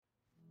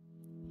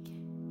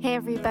Hey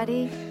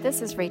everybody,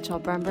 this is Rachel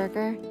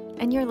Brumberger,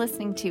 and you're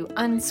listening to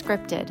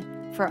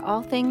Unscripted for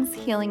all things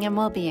healing and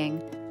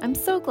well-being. I'm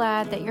so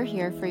glad that you're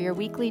here for your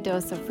weekly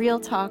dose of real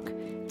talk,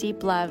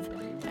 deep love,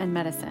 and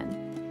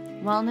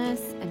medicine.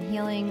 Wellness and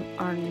healing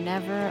are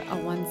never a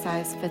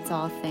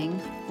one-size-fits-all thing.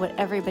 What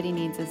everybody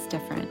needs is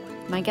different.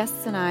 My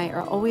guests and I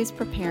are always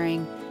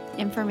preparing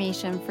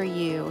information for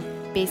you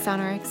based on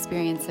our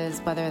experiences,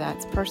 whether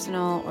that's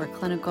personal or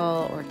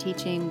clinical or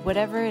teaching,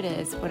 whatever it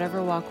is,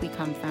 whatever walk we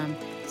come from,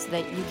 so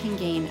that you can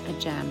gain a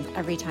gem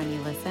every time you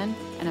listen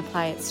and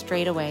apply it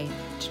straight away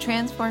to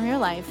transform your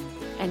life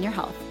and your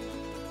health.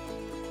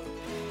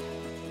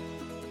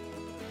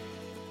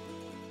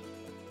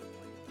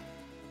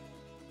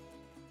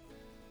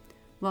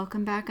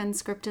 Welcome back,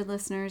 Unscripted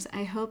listeners.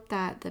 I hope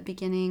that the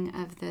beginning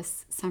of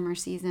this summer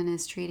season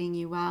is treating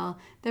you well.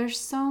 There's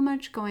so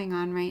much going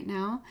on right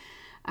now.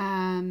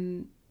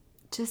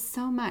 Just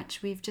so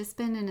much. We've just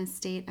been in a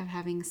state of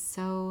having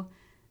so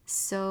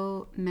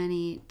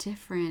many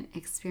different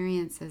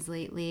experiences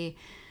lately,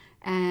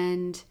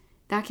 and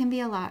that can be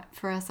a lot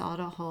for us all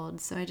to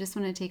hold. So I just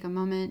want to take a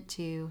moment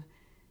to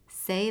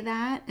say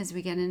that as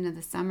we get into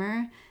the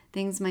summer,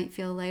 things might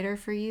feel lighter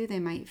for you, they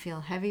might feel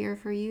heavier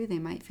for you, they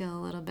might feel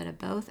a little bit of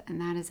both, and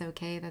that is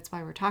okay. That's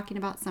why we're talking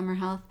about summer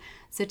health.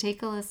 So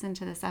take a listen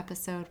to this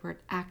episode. We're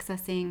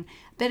accessing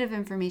a bit of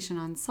information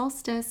on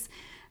solstice,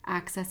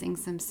 accessing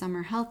some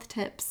summer health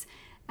tips,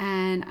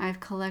 and I've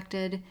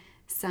collected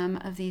some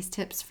of these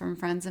tips from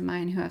friends of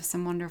mine who have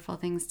some wonderful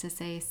things to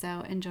say,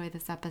 so enjoy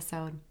this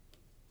episode.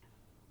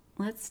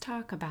 Let's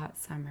talk about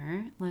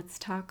summer. Let's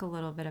talk a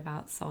little bit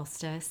about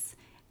solstice,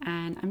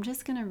 and I'm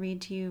just going to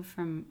read to you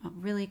from a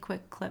really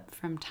quick clip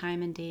from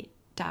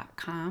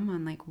timeanddate.com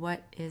on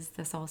what is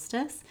the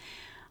solstice.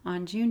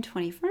 On June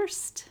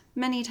 21st,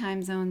 many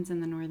time zones in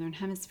the Northern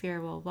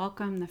Hemisphere will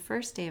welcome the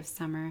first day of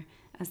summer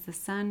as the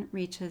sun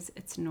reaches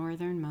its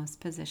northernmost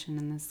position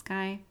in the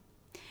sky.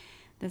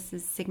 This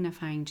is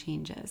signifying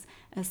changes,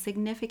 a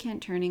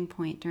significant turning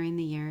point during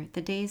the year.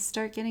 The days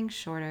start getting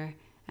shorter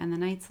and the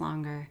nights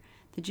longer.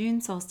 The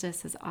June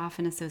solstice is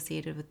often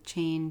associated with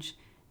change,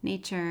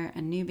 nature,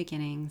 and new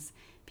beginnings.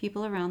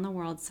 People around the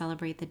world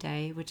celebrate the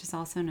day, which is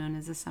also known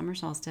as the summer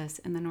solstice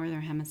in the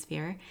Northern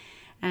Hemisphere,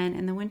 and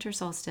in the winter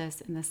solstice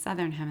in the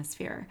Southern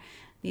Hemisphere.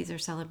 These are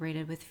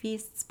celebrated with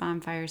feasts,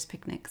 bonfires,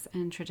 picnics,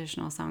 and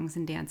traditional songs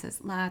and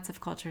dances. Lots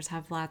of cultures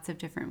have lots of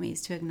different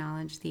ways to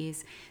acknowledge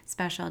these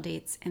special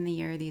dates in the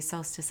year, these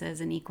solstices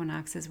and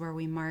equinoxes, where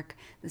we mark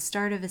the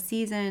start of a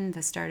season,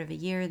 the start of a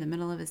year, the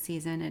middle of a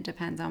season. It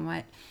depends on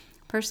what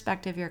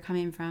perspective you're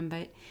coming from,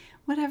 but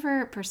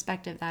whatever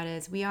perspective that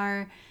is, we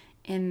are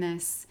in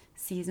this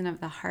season of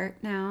the heart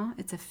now.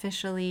 It's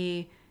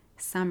officially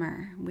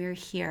summer. We're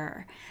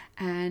here,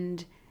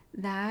 and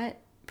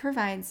that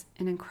provides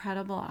an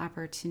incredible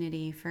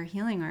opportunity for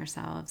healing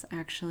ourselves,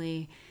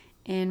 actually,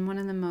 in one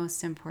of the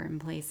most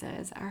important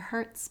places, our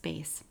heart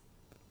space.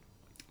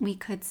 We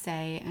could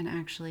say, and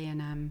actually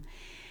in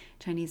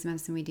Chinese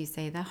medicine we do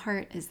say, the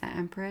heart is the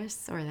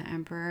empress or the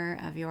emperor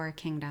of your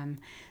kingdom.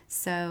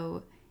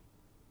 So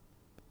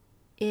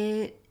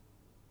it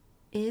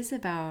is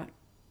about,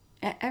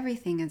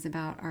 everything is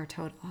about our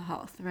total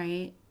health,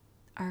 right?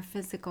 Our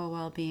physical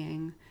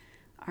well-being,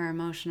 our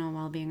emotional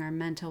well-being, our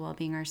mental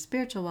well-being, our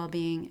spiritual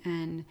well-being,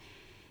 and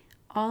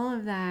all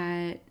of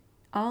that,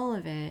 all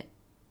of it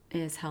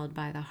is held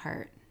by the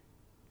heart,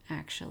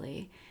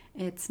 actually.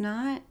 It's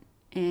not,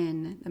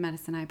 in the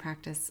medicine I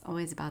practice,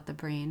 always about the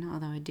brain,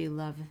 although I do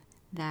love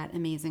that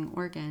amazing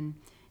organ.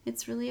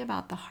 It's really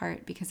about the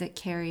heart because it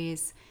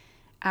carries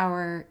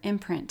our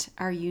imprint,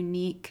 our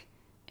unique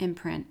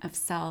imprint of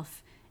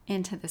self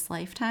into this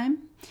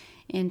lifetime,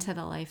 into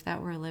the life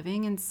that we're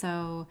living. And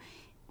so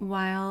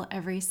while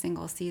every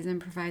single season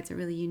provides a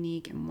really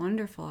unique and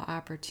wonderful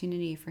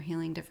opportunity for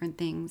healing different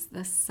things,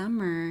 the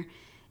summer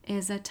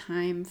is a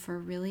time for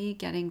really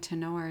getting to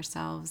know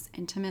ourselves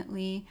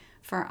intimately,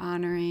 for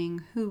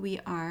honoring who we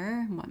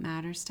are, what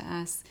matters to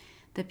us,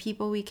 the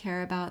people we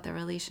care about, the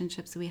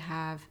relationships we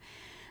have.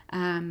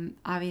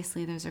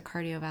 Obviously, there's a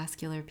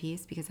cardiovascular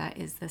piece because that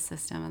is the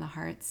system of the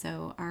heart.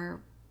 So our,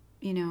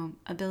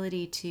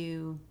 ability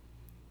to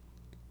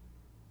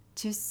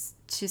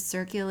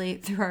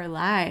circulate through our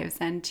lives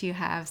and to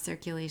have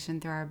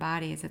circulation through our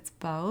bodies. It's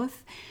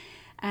both.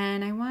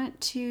 And I want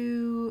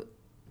to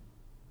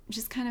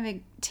just kind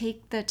of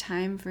take the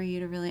time for you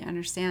to really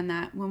understand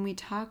that when we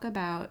talk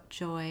about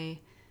joy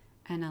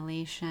and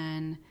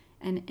elation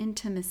and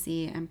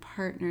intimacy and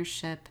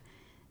partnership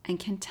and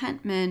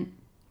contentment,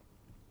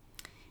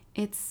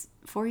 it's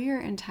for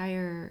your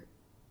entire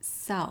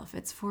self.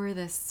 It's for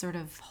this sort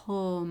of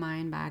whole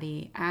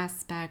mind-body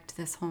aspect,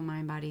 this whole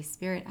mind-body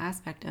spirit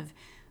aspect of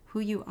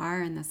who you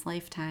are in this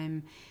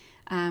lifetime.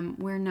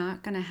 We're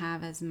not going to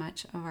have as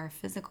much of our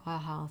physical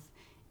health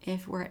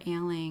if we're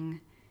ailing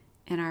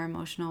in our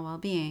emotional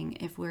well-being,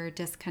 if we're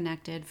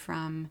disconnected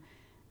from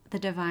the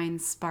divine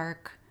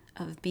spark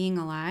of being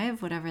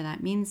alive, whatever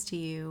that means to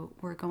you.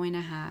 We're going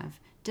to have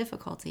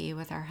difficulty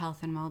with our health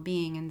and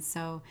well-being. And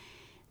so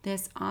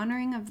this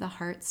honoring of the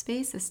heart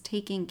space is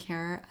taking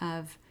care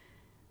of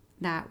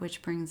that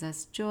which brings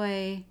us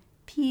joy,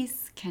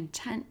 peace,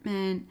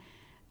 contentment,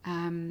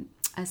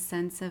 a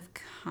sense of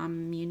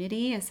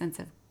community, a sense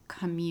of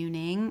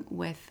communing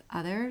with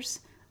others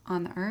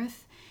on the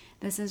earth.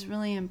 This is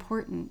really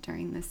important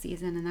during this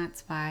season, and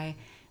that's why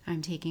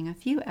I'm taking a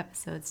few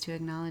episodes to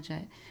acknowledge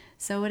it.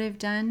 So what I've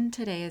done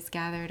today is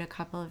gathered a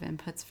couple of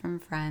inputs from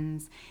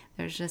friends.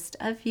 There's just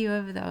a few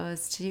of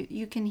those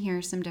you can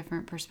hear some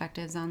different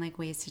perspectives on like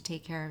ways to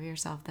take care of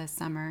yourself this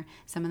summer.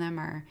 Some of them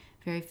are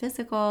very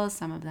physical,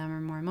 some of them are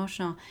more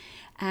emotional.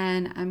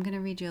 And I'm going to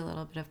read you a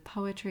little bit of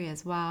poetry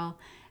as well,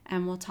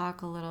 and we'll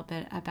talk a little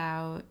bit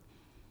about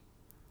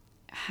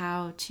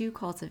how to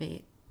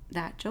cultivate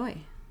that joy.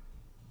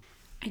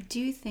 I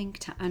do think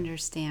to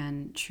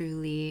understand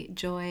truly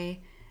joy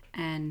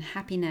and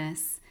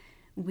happiness,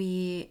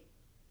 we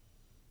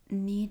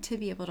need to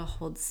be able to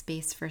hold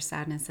space for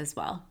sadness as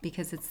well,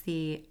 because it's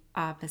the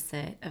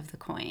opposite of the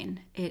coin.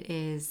 It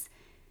is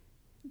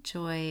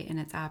joy in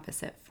its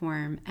opposite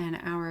form, and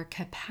our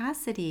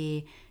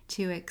capacity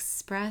to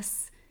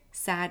express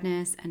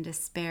sadness and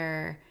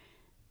despair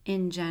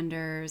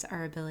engenders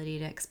our ability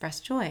to express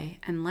joy.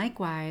 And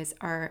likewise,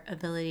 our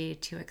ability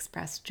to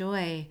express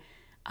joy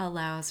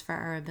allows for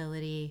our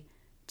ability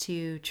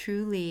to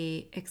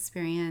truly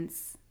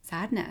experience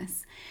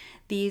sadness.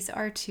 These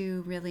are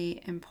two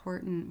really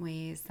important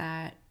ways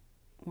that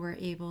we're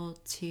able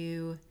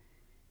to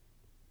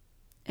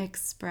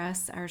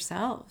express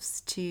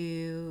ourselves,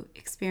 to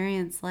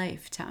experience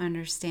life, to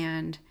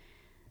understand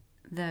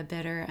the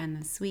bitter and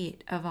the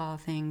sweet of all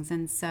things.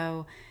 And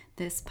so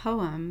this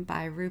poem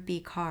by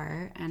Rupi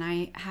Kaur, and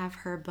I have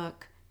her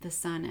book, The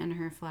Sun and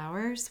Her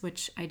Flowers,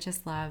 which I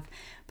just love.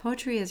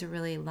 Poetry is a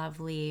really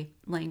lovely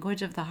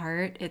language of the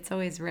heart. It's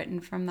always written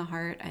from the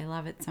heart. I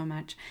love it so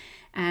much.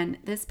 And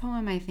this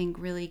poem, I think,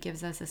 really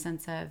gives us a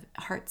sense of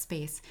heart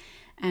space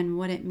and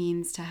what it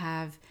means to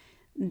have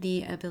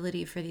the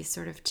ability for these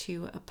sort of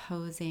two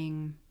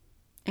opposing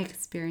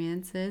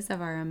experiences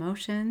of our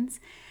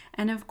emotions.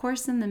 And of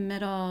course, in the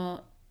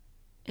middle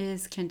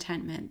is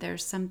contentment.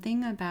 There's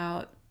something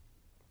about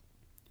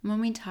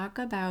when we talk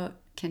about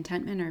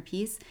contentment or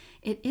peace,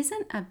 it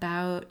isn't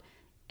about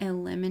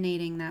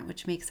eliminating that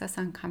which makes us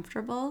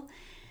uncomfortable.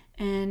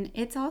 And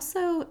it's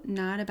also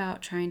not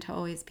about trying to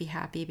always be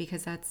happy,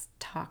 because that's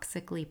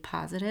toxically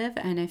positive.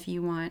 And if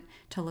you want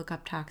to look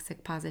up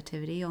toxic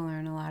positivity, you'll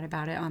learn a lot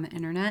about it on the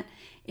internet.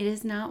 It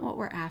is not what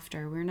we're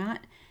after. We're not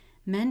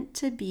meant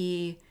to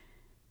be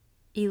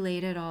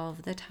elated all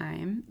of the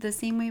time, the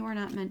same way we're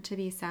not meant to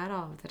be sad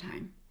all of the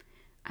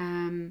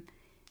time.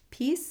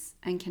 Peace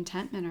and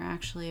contentment are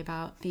actually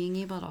about being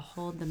able to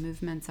hold the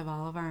movements of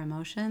all of our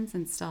emotions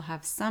and still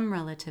have some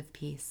relative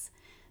peace,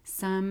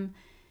 some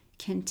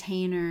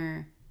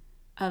container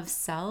of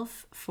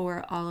self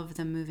for all of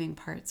the moving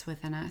parts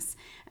within us.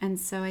 And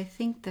so I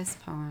think this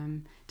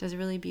poem does a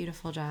really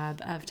beautiful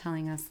job of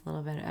telling us a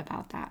little bit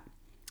about that.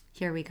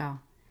 Here we go.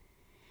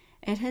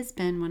 It has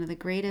been one of the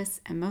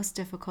greatest and most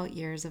difficult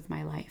years of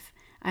my life.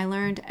 I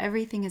learned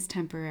everything is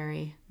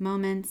temporary.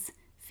 Moments,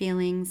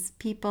 feelings,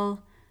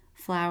 people,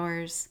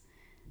 flowers.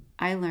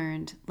 I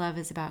learned love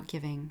is about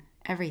giving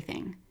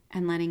everything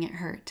and letting it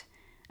hurt.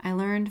 I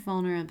learned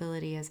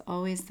vulnerability is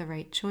always the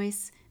right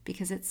choice,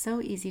 because it's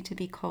so easy to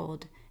be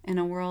cold in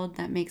a world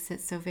that makes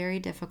it so very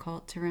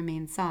difficult to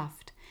remain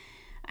soft.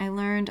 I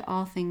learned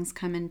all things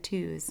come in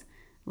twos: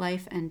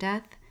 life and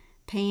death,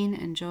 pain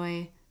and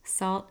joy,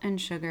 salt and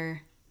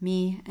sugar,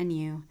 me and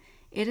you.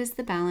 It is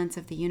the balance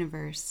of the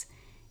universe.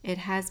 It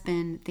has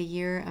been the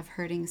year of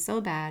hurting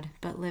so bad,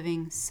 but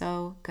living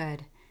so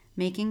good.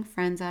 Making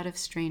friends out of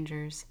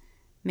strangers,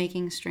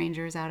 making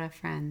strangers out of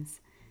friends.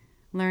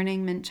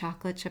 Learning mint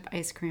chocolate chip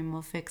ice cream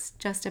will fix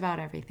just about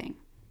everything.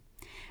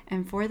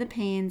 And for the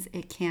pains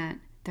it can't,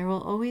 there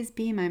will always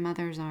be my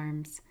mother's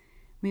arms.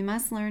 We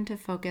must learn to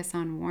focus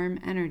on warm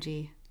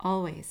energy,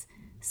 always.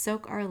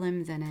 Soak our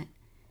limbs in it,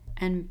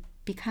 and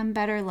become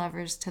better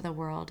lovers to the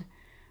world.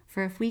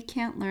 For if we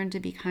can't learn to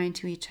be kind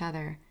to each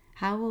other,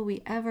 how will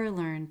we ever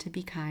learn to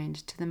be kind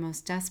to the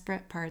most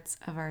desperate parts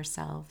of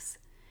ourselves?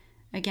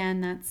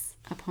 Again, that's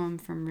a poem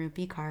from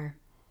Rupi Kaur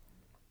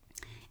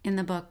in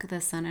the book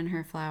The Sun and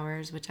Her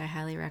Flowers, which I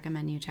highly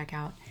recommend you check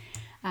out.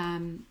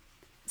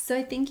 So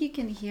I think you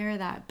can hear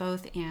that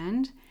both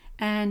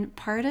and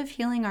part of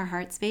healing our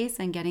heart space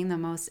and getting the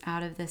most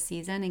out of this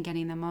season and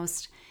getting the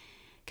most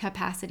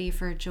capacity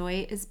for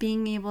joy is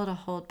being able to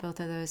hold both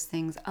of those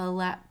things,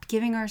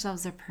 giving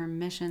ourselves a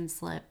permission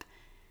slip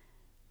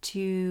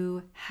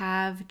to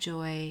have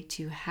joy,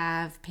 to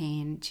have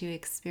pain, to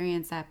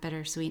experience that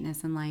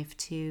bittersweetness in life,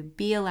 to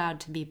be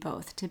allowed to be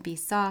both, to be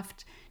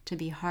soft, to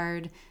be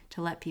hard,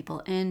 to let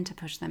people in, to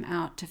push them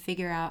out, to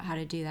figure out how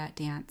to do that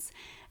dance.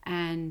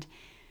 And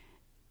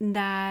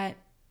that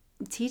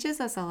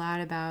teaches us a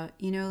lot about,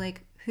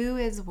 like who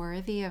is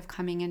worthy of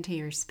coming into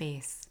your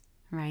space,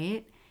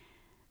 right?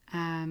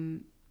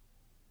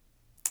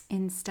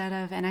 Instead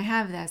of, and I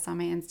have this on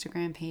my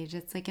Instagram page,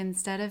 it's like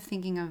instead of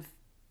thinking of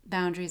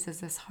boundaries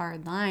as this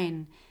hard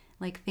line,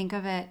 Like, think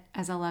of it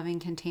as a loving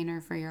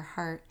container for your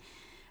heart.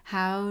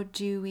 How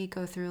do we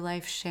go through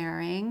life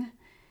sharing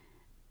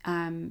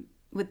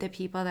with the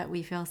people that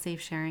we feel safe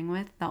sharing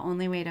with? The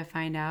only way to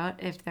find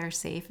out if they're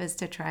safe is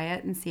to try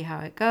it and see how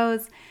it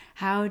goes.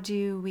 How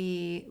do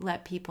we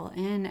let people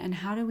in? And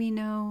how do we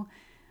know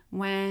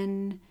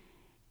when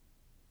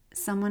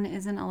someone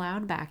isn't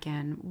allowed back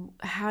in?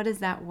 How does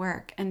that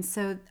work? And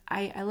so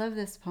I love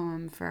this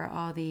poem for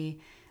all the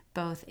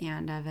both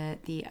and of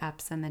it, the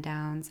ups and the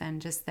downs, and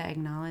just the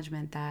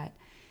acknowledgement that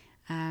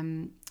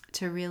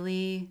to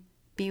really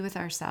be with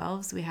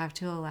ourselves, we have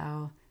to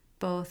allow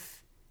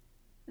both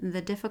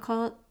the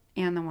difficult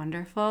and the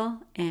wonderful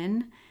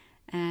in,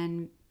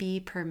 and be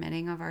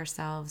permitting of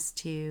ourselves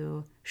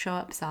to show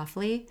up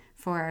softly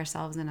for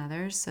ourselves and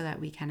others so that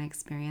we can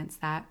experience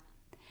that.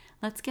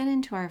 Let's get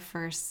into our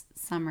first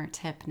summer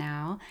tip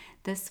now.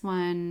 This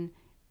one,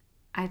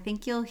 I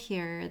think you'll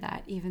hear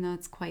that even though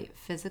it's quite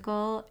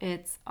physical,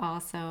 it's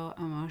also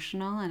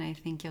emotional, and I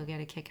think you'll get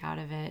a kick out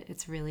of it.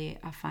 It's really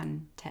a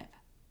fun tip.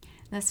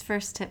 This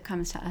first tip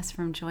comes to us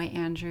from Joy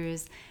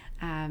Andrews.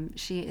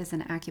 She is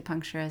an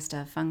acupuncturist,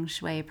 a feng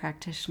shui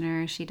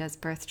practitioner. She does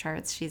birth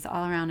charts. She's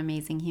all around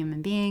amazing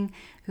human being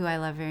who I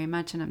love very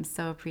much, and I'm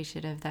so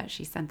appreciative that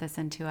she sent this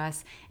in to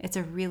us. It's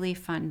a really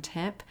fun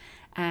tip,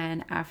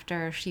 and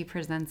after she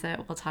presents it,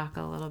 we'll talk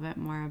a little bit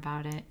more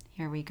about it.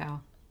 Here we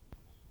go.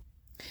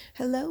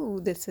 Hello,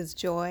 this is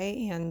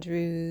Joy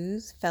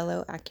Andrews,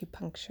 fellow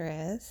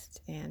acupuncturist,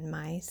 and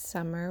my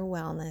summer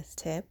wellness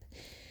tip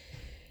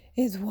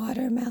is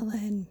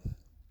watermelon.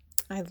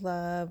 I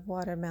love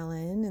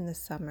watermelon in the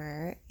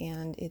summer,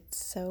 and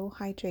it's so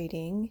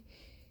hydrating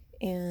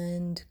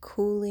and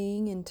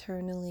cooling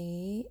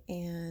internally,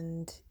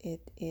 and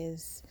it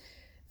is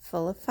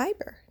full of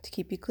fiber to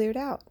keep you cleared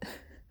out.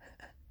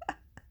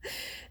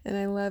 And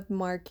I love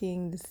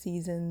marking the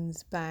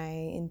seasons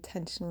by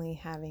intentionally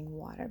having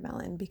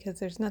watermelon, because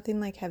there's nothing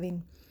like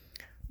having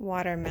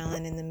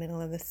watermelon in the middle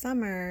of the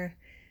summer.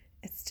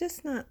 It's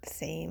just not the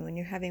same when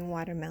you're having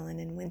watermelon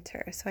in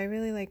winter. So I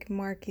really like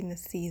marking the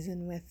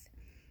season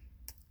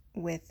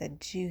with a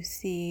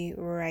juicy,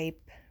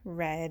 ripe,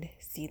 red,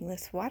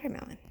 seedless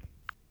watermelon.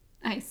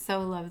 I so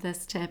love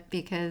this tip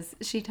because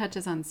she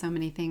touches on so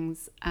many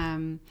things.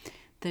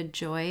 The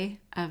joy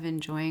of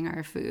enjoying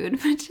our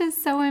food, which is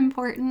so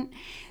important.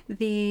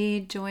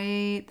 The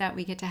joy that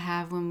we get to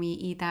have when we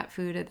eat that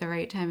food at the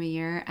right time of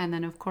year. And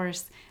then, of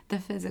course, the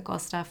physical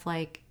stuff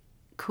like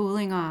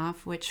cooling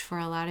off, which for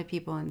a lot of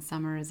people in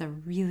summer is a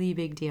really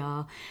big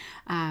deal.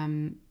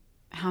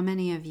 How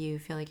many of you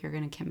feel like you're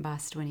going to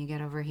combust when you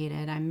get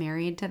overheated? I'm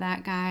married to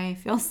that guy. I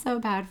feel so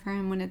bad for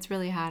him when it's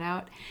really hot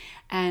out.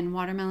 And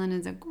watermelon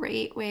is a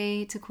great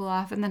way to cool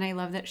off. And then I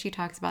love that she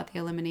talks about the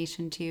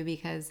elimination too,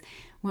 because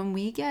when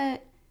we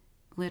get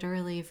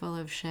literally full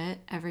of shit,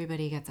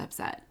 everybody gets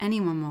upset.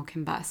 Anyone will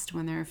combust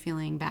when they're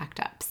feeling backed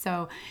up.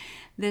 So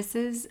this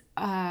is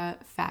a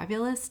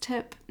fabulous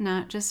tip,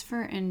 not just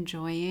for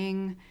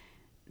enjoying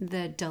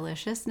the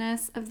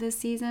deliciousness of this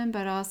season,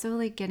 but also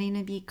like getting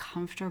to be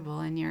comfortable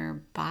in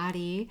your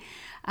body.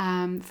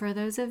 For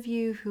those of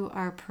you who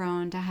are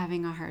prone to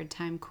having a hard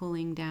time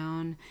cooling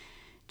down,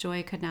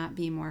 Joy could not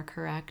be more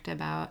correct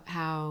about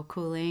how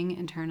cooling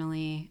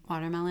internally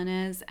watermelon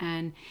is.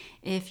 And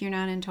if you're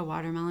not into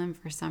watermelon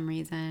for some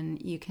reason,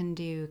 you can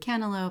do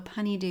cantaloupe,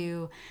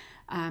 honeydew.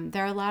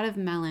 There are a lot of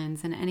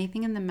melons, and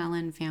anything in the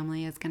melon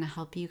family is going to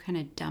help you kind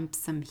of dump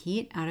some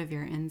heat out of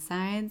your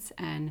insides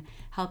and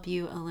help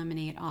you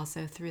eliminate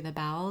also through the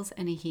bowels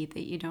any heat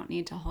that you don't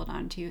need to hold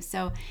on to.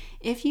 So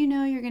if you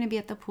know you're going to be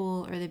at the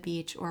pool or the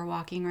beach or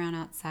walking around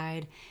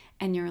outside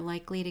and you're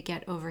likely to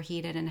get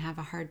overheated and have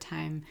a hard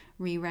time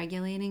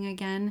re-regulating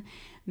again,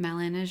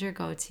 melon is your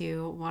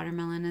go-to.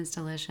 Watermelon is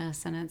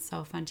delicious and it's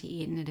so fun to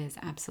eat, and it is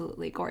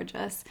absolutely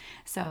gorgeous.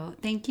 So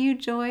thank you,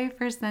 Joy,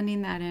 for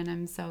sending that in.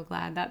 I'm so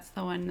glad that's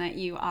the one that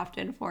you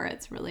opted for.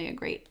 It's really a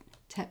great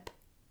tip.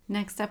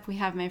 Next up, we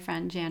have my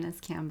friend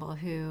Janice Campbell,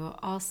 who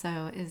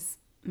also is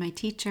my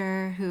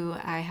teacher, who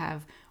I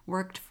have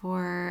worked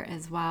for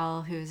as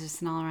well, who's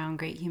just an all-around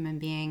great human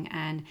being.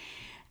 And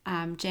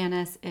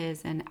Janice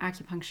is an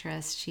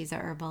acupuncturist. She's a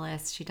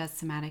herbalist. She does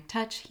somatic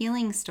touch,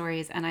 healing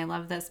stories, and I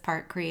love this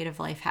part, creative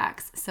life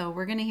hacks. So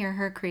we're going to hear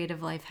her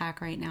creative life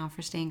hack right now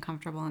for staying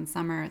comfortable in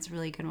summer. It's a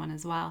really good one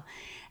as well.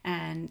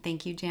 And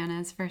thank you,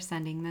 Janice, for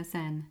sending this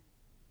in.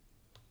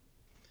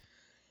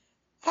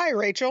 Hi,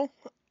 Rachel.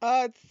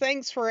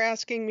 Thanks for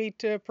asking me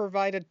to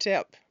provide a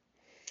tip.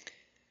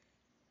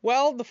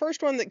 Well, the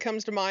first one that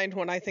comes to mind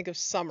when I think of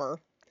summer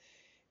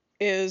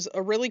is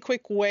a really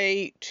quick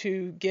way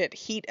to get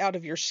heat out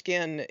of your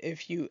skin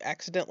if you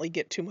accidentally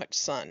get too much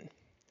sun.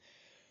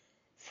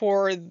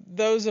 For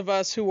those of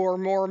us who are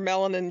more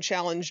melanin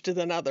challenged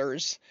than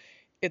others,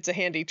 it's a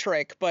handy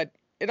trick, but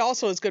it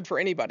also is good for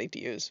anybody to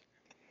use.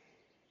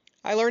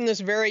 I learned this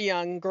very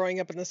young, growing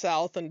up in the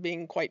South and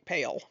being quite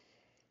pale.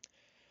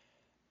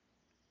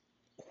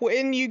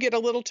 When you get a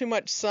little too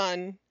much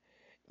sun,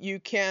 you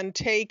can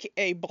take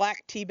a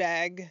black tea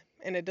bag,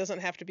 and it doesn't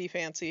have to be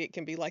fancy. It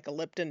can be like a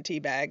Lipton tea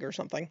bag or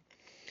something.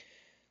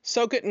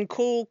 Soak it in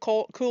cool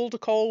to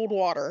cold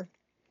water,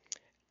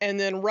 and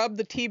then rub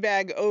the tea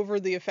bag over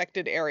the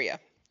affected area.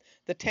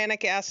 The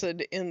tannic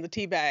acid in the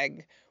tea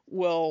bag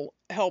will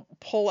help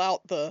pull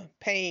out the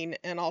pain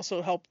and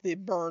also help the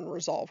burn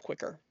resolve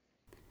quicker.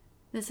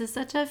 This is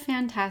such a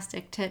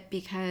fantastic tip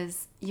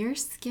because your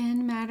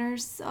skin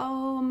matters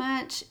so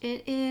much.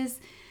 It is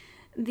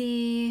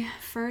the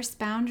first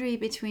boundary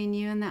between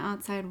you and the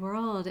outside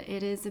world.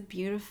 It is a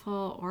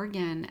beautiful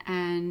organ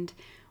and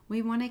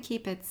we want to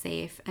keep it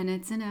safe. And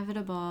it's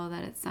inevitable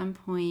that at some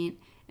point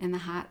in the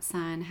hot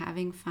sun,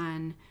 having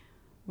fun,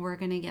 we're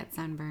going to get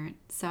sunburnt.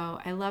 So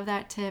I love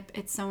that tip.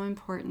 It's so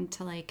important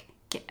to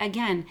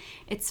again,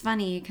 it's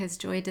funny because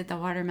Joy did the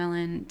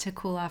watermelon to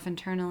cool off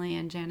internally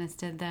and Janice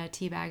did the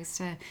tea bags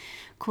to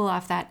cool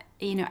off that,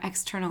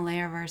 external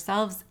layer of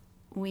ourselves.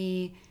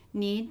 We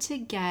need to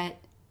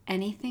get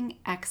anything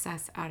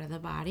excess out of the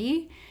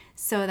body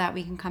so that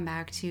we can come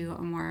back to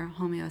a more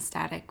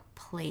homeostatic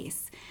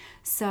place.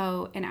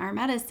 So in our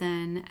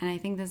medicine, and I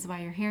think this is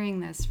why you're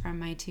hearing this from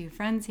my two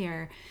friends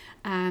here,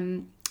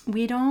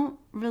 we don't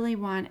really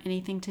want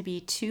anything to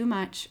be too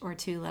much or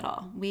too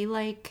little. We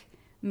like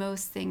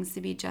most things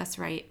to be just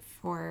right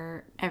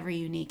for every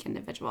unique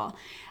individual.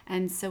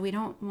 And so we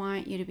don't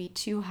want you to be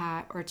too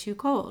hot or too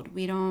cold.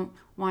 We don't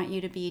want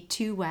you to be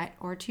too wet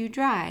or too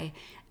dry.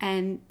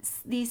 And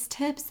these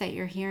tips that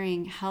you're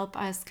hearing help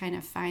us kind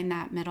of find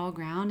that middle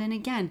ground. And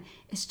again,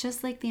 it's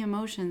just like the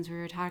emotions we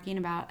were talking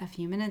about a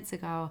few minutes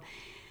ago.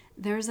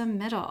 There's a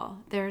middle.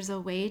 There's a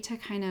way to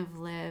kind of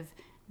live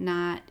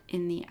not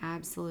in the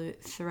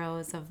absolute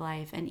throes of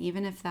life. And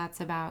even if that's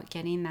about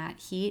getting that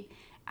heat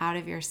out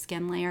of your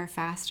skin layer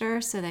faster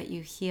so that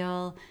you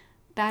heal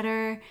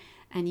better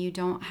and you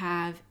don't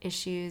have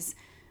issues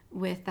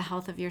with the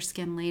health of your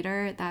skin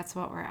later, that's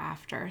what we're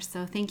after.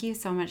 So thank you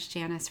so much,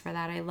 Janice, for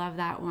that. I love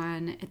that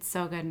one. It's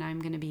so good and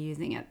I'm going to be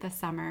using it this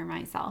summer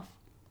myself.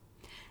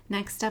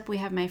 Next up, we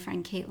have my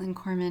friend Caitlin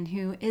Corman,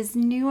 who is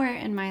newer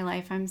in my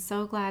life. I'm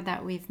so glad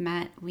that we've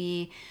met.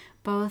 We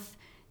both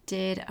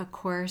did a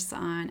course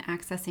on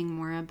accessing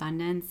more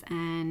abundance,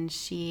 and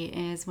she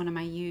is one of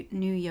my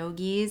new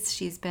yogis.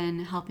 She's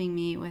been helping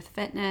me with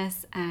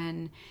fitness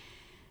and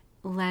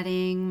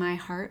letting my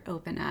heart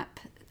open up.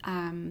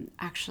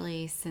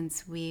 Actually,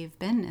 since we've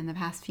been in the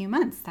past few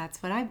months,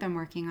 that's what I've been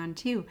working on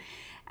too.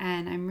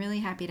 And I'm really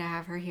happy to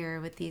have her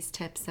here with these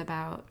tips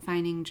about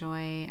finding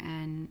joy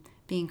and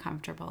being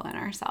comfortable in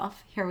ourselves.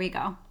 Here we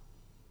go.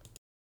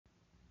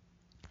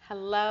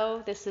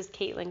 Hello, this is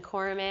Caitlin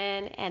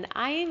Corman, and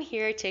I am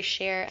here to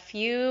share a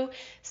few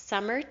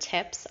summer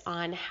tips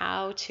on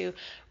how to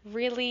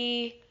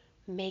really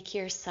make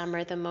your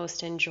summer the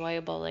most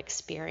enjoyable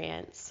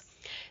experience.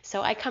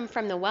 So I come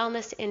from the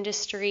wellness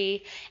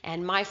industry,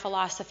 and my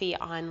philosophy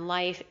on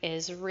life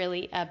is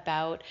really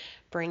about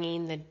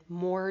bringing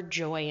more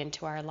joy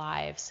into our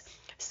lives.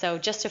 So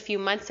just a few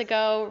months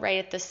ago, right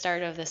at the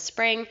start of the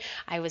spring,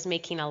 I was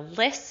making a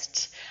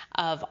list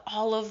of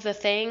all of the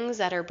things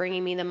that are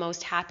bringing me the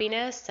most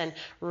happiness and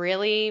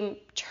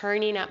really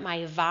turning up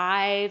my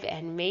vibe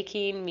and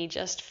making me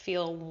just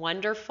feel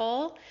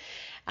wonderful.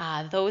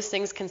 Those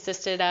things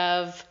consisted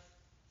of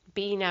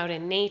being out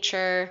in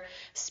nature,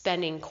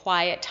 spending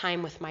quiet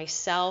time with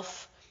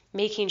myself,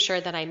 making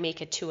sure that I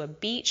make it to a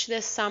beach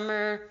this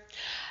summer,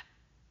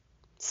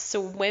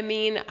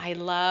 swimming. I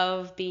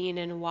love being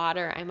in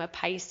water. I'm a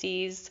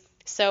Pisces.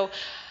 So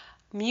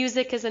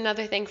music is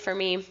another thing for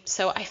me.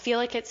 So I feel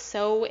like it's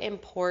so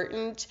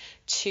important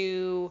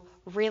to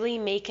really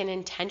make an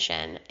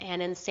intention.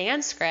 And in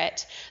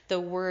Sanskrit, the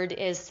word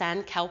is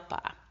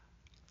sankalpa.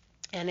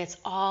 And it's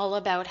all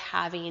about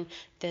having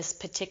this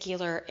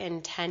particular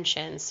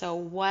intention. So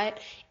what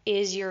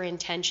is your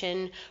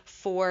intention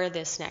for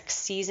this next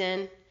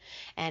season?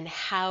 And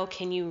how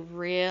can you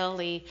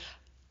really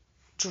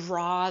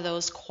draw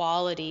those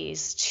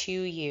qualities to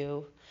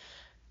you?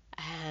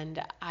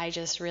 And I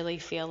just really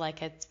feel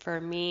like it's,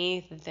 for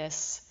me,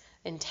 this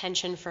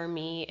intention for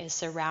me is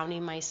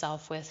surrounding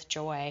myself with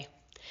joy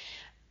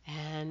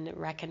and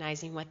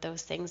recognizing what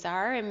those things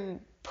are and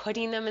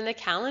putting them in the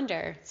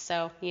calendar.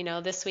 So,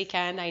 this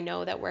weekend, I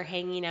know that we're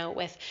hanging out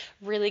with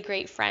really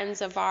great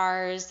friends of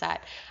ours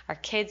that our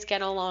kids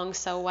get along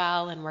so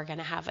well, and we're going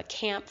to have a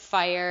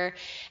campfire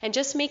and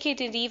just making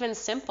it even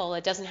simple.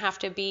 It doesn't have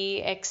to be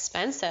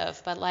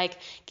expensive, but like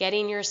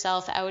getting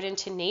yourself out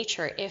into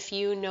nature. If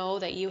you know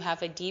that you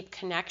have a deep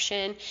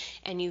connection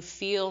and you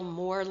feel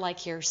more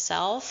like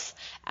yourself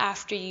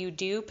after you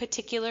do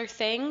particular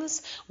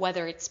things,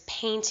 whether it's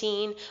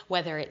painting,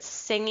 whether it's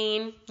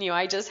singing.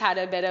 I just had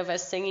a bit of a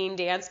singing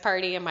dance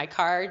party in my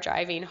car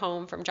driving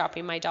home from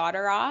dropping my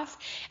daughter off,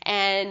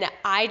 and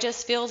I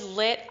just feel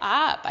lit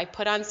up. I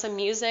put on some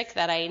music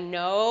that I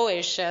know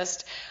is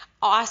just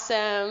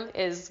awesome,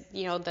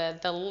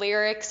 the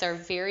lyrics are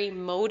very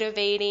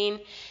motivating,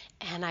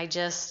 and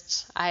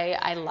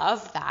I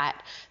love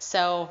that.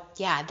 So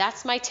yeah,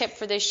 that's my tip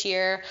for this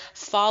year.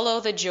 Follow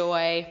the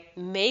joy,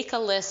 make a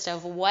list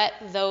of what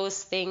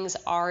those things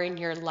are in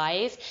your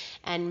life,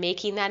 and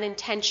making that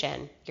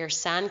intention, your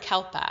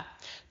sankalpa,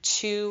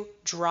 to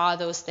draw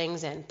those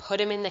things in. Put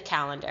them in the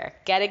calendar.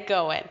 Get it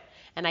going.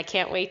 And I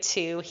can't wait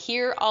to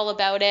hear all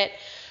about it.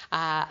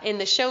 In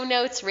the show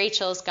notes,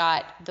 Rachel's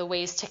got the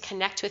ways to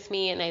connect with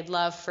me, and I'd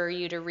love for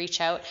you to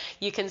reach out.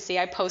 You can see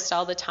I post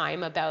all the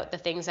time about the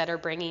things that are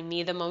bringing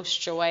me the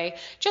most joy,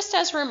 just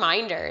as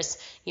reminders,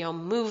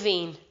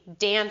 moving,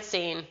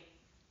 dancing,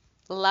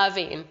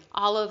 loving,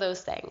 all of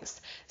those things.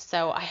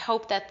 So I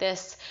hope that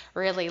this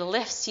really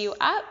lifts you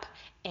up,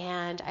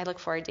 and I look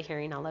forward to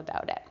hearing all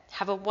about it.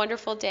 Have a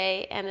wonderful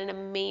day and an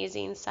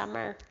amazing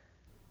summer.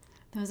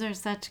 Those are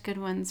such good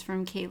ones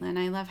from Caitlin.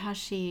 I love how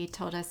she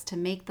told us to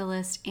make the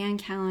list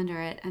and calendar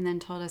it, and then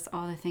told us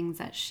all the things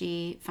that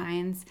she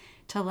finds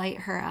to light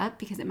her up,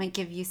 because it might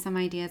give you some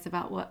ideas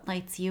about what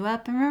lights you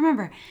up. And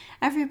remember,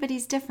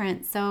 everybody's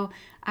different. So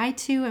I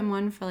too am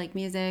one for like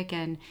music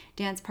and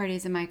dance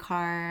parties in my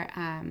car.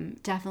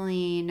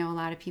 Definitely know a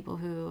lot of people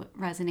who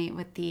resonate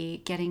with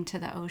the getting to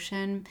the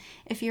ocean.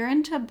 If you're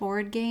into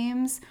board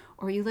games,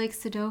 or you like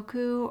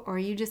Sudoku, or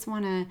you just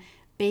want to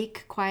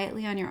bake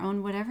quietly on your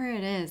own, whatever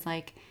it is,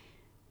 like,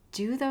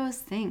 do those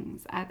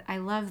things. I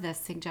love this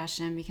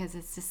suggestion because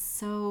it's just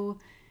so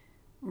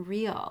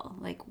real.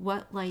 Like,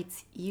 what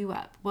lights you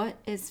up? What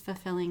is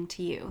fulfilling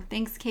to you?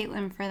 Thanks,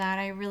 Caitlin, for that.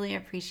 I really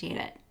appreciate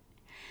it.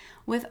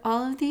 With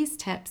all of these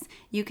tips,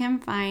 you can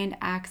find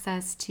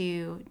access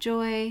to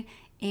Joy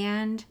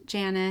and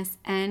Janice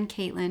and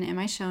Caitlin in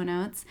my show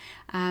notes.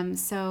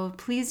 So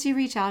please do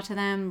reach out to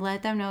them.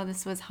 Let them know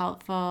this was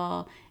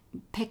helpful.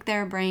 Pick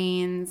their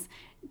brains.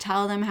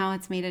 Tell them how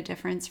it's made a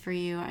difference for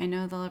you. I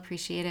know they'll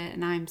appreciate it,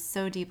 and I'm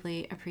so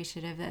deeply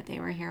appreciative that they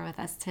were here with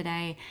us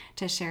today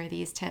to share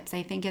these tips.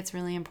 I think it's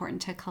really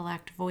important to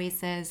collect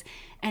voices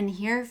and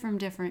hear from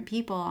different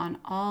people on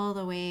all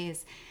the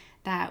ways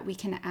that we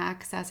can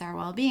access our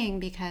well-being,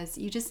 because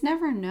you just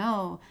never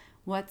know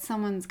what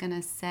someone's going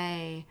to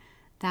say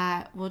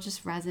that will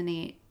just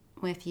resonate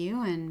with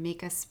you and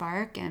make us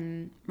spark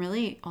and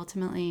really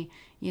ultimately,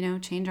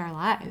 change our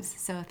lives.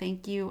 So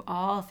thank you,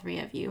 all three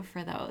of you,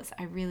 for those.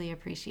 I really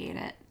appreciate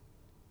it.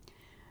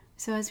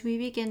 So as we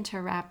begin to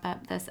wrap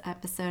up this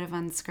episode of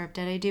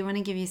Unscripted, I do want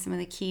to give you some of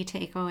the key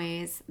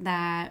takeaways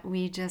that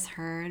we just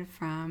heard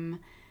from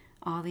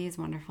all these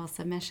wonderful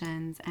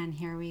submissions, and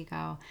here we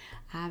go.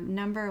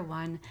 Number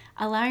 1,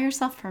 allow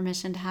yourself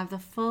permission to have the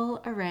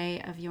full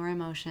array of your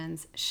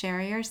emotions.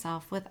 Share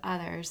yourself with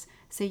others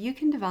so you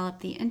can develop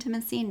the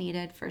intimacy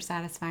needed for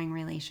satisfying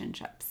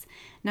relationships.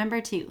 Number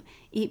 2,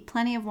 eat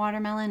plenty of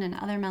watermelon and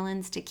other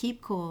melons to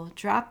keep cool,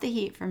 drop the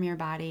heat from your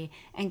body,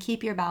 and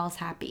keep your bowels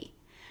happy.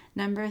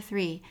 Number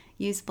 3,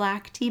 use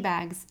black tea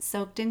bags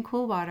soaked in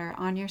cool water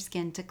on your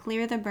skin to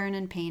clear the burn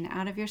and pain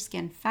out of your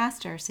skin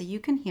faster so you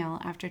can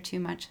heal after too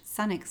much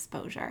sun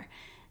exposure.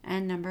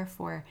 And number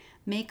 4,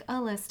 make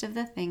a list of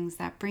the things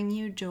that bring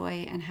you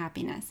joy and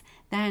happiness.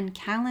 Then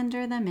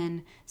calendar them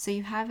in so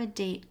you have a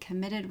date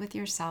committed with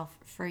yourself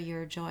for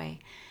your joy.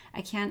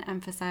 I can't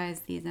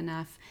emphasize these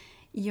enough.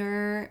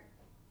 You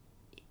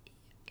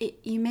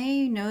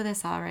may know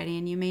this already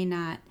and you may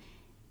not.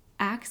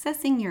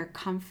 Accessing your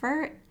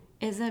comfort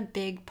is a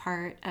big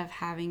part of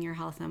having your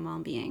health and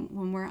well-being.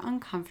 When we're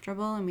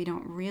uncomfortable and we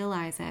don't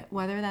realize it,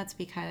 whether that's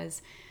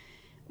because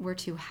we're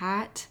too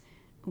hot,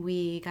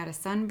 we got a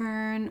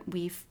sunburn,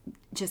 we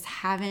just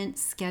haven't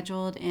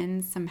scheduled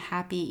in some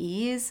happy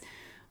ease,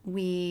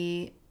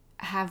 we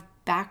have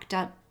backed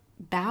up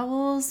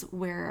bowels,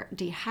 we're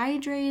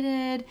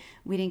dehydrated,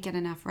 we didn't get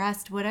enough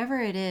rest,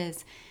 whatever it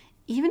is,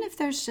 even if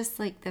there's just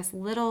like this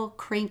little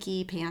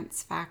cranky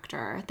pants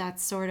factor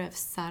that's sort of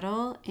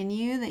subtle in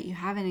you that you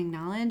haven't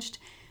acknowledged,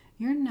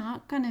 you're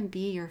not going to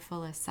be your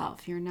fullest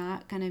self. You're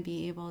not going to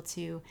be able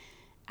to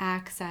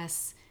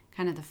access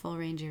kind of the full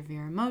range of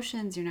your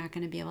emotions. You're not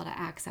going to be able to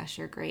access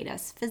your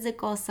greatest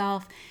physical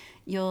self.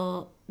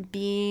 You'll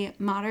be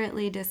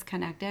moderately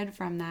disconnected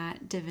from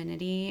that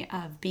divinity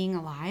of being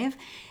alive.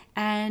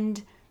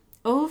 And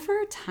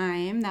over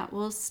time, that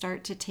will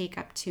start to take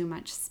up too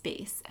much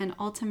space. And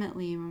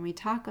ultimately, when we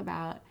talk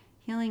about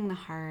healing the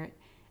heart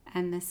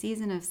and the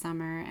season of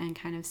summer and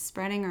kind of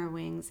spreading our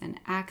wings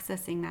and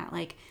accessing that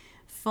like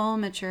full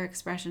mature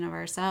expression of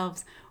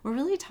ourselves, we're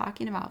really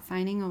talking about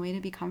finding a way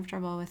to be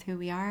comfortable with who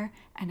we are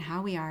and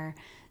how we are.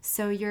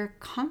 So your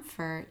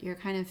comfort, you're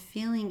kind of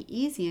feeling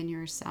easy in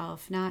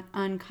yourself, not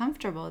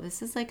uncomfortable.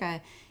 This is like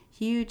a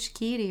huge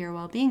key to your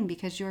well-being,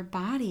 because your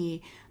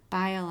body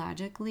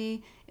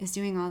biologically is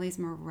doing all these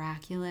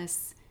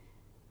miraculous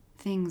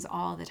things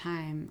all the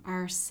time.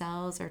 Our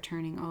cells are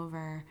turning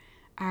over.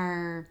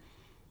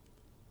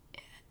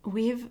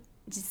 We've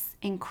just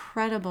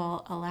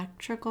incredible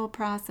electrical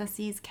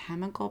processes,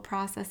 chemical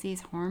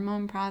processes,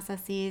 hormone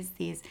processes,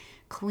 these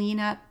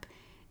cleanup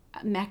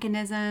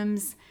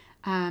mechanisms,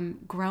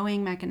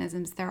 growing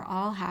mechanisms. They're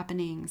all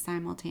happening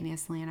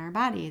simultaneously in our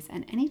bodies.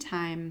 And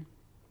anytime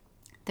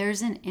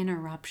there's an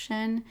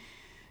interruption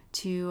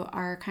to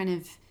our kind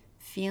of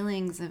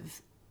feelings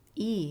of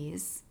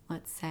ease,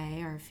 let's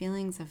say, or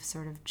feelings of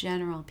sort of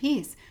general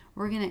peace,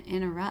 we're going to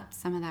interrupt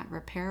some of that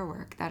repair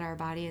work that our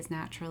body is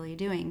naturally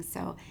doing.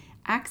 So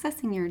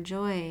accessing your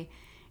joy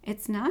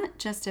it's not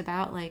just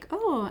about like,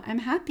 oh, I'm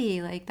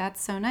happy. Like,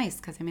 that's so nice.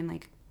 Because I mean,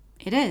 like,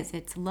 it is.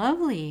 It's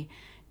lovely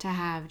to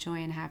have joy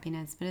and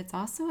happiness. But it's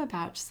also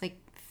about just like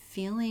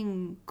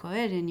feeling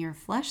good in your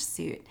flesh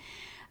suit,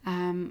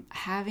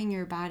 having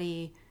your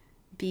body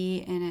be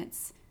in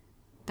its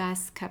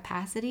best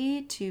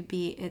capacity to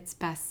be its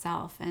best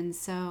self. And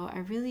so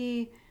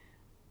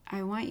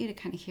I want you to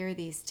kind of hear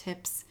these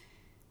tips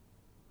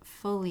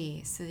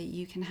fully so that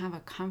you can have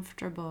a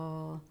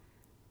comfortable,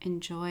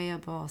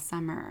 enjoyable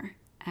summer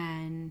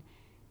and,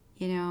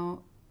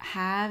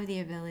 have the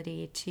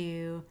ability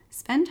to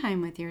spend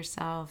time with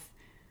yourself,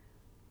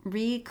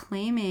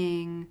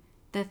 reclaiming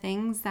the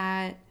things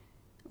that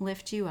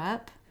lift you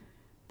up,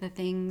 the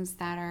things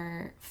that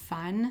are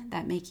fun,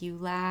 that make you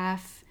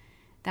laugh,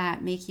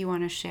 that make you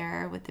want to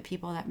share with the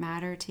people that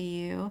matter to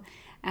you.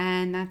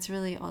 And that's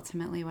really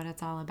ultimately what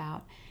it's all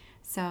about.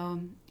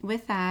 So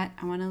with that,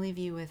 I want to leave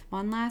you with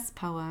one last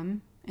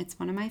poem. It's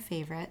one of my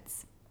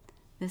favorites.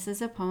 This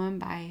is a poem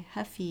by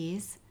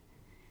Hafiz.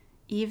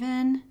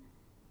 Even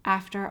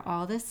after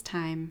all this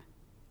time,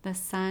 the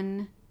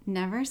sun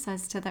never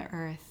says to the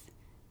earth,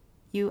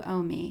 "You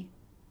owe me."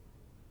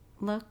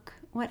 Look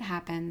what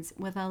happens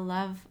with a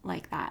love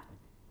like that.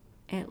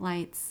 It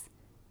lights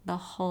the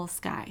whole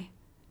sky.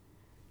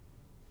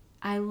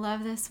 I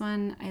love this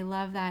one. I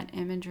love that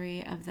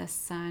imagery of the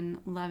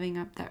sun loving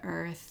up the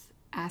earth,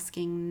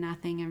 asking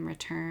nothing in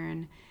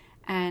return.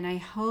 And I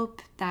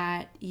hope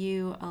that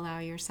you allow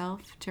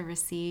yourself to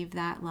receive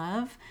that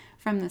love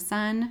from the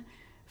sun,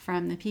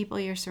 from the people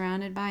you're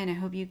surrounded by, and I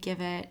hope you give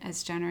it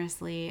as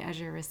generously as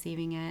you're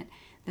receiving it.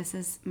 This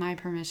is my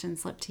permission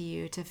slip to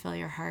you to fill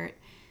your heart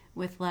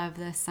with love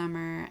this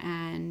summer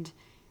and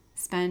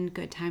spend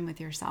good time with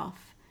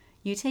yourself.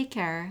 You take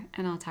care,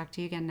 and I'll talk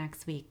to you again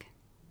next week.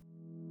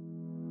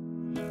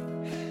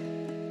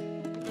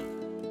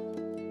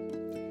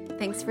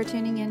 Thanks for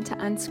tuning in to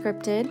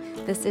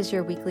Unscripted. This is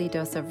your weekly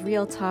dose of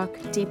real talk,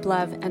 deep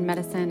love, and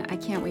medicine. I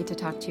can't wait to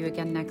talk to you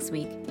again next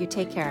week. You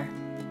take care.